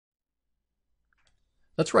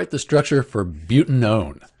Let's write the structure for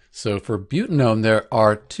butanone. So for butanone, there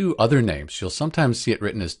are two other names. You'll sometimes see it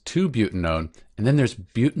written as 2-butanone, and then there's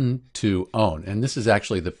butan-2-one, and this is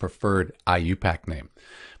actually the preferred IUPAC name.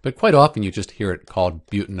 But quite often you just hear it called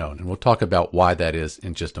butanone, and we'll talk about why that is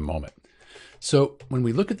in just a moment. So when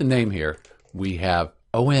we look at the name here, we have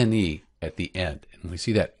ONE at the end. And when we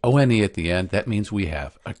see that ONE at the end, that means we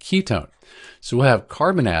have a ketone. So we'll have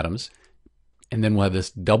carbon atoms, and then we'll have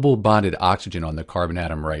this double bonded oxygen on the carbon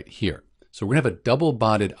atom right here. So we're going to have a double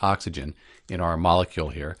bonded oxygen in our molecule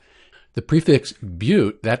here. The prefix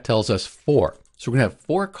but, that tells us 4. So we're going to have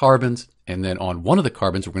 4 carbons, and then on one of the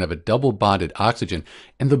carbons we're going to have a double bonded oxygen,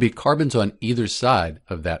 and there'll be carbons on either side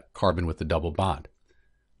of that carbon with the double bond.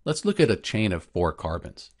 Let's look at a chain of 4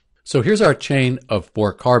 carbons. So here's our chain of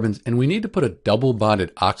 4 carbons, and we need to put a double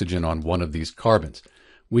bonded oxygen on one of these carbons.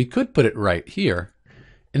 We could put it right here,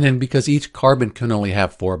 and then because each carbon can only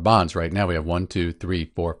have 4 bonds, right now we have 1, 2, 3,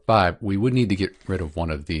 4, 5, we would need to get rid of one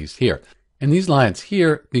of these here. And these lines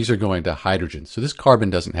here, these are going to hydrogen. So this carbon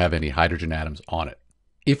doesn't have any hydrogen atoms on it.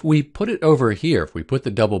 If we put it over here, if we put the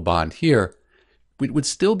double bond here, it would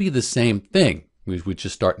still be the same thing. We would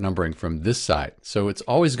just start numbering from this side. So it's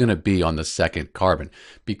always going to be on the second carbon.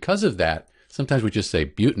 Because of that, sometimes we just say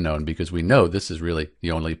butanone because we know this is really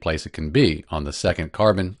the only place it can be, on the second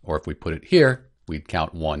carbon. Or if we put it here, we'd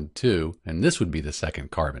count 1, 2, and this would be the second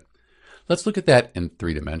carbon. Let's look at that in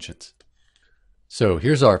 3 dimensions. So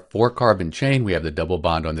here's our 4-carbon chain. We have the double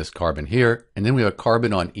bond on this carbon here, and then we have a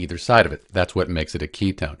carbon on either side of it. That's what makes it a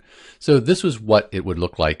ketone. So this was what it would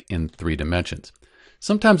look like in 3 dimensions.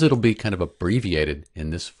 Sometimes it'll be kind of abbreviated in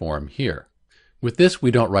this form here. With this,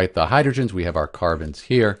 we don't write the hydrogens. We have our carbons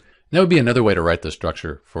here. And that would be another way to write the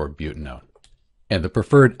structure for butanone. And the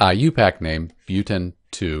preferred IUPAC name,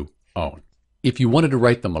 butan-2-one. If you wanted to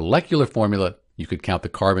write the molecular formula, you could count the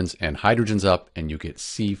carbons and hydrogens up, and you get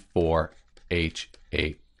C4H8O.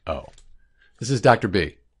 This is Dr.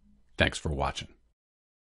 B. Thanks for watching.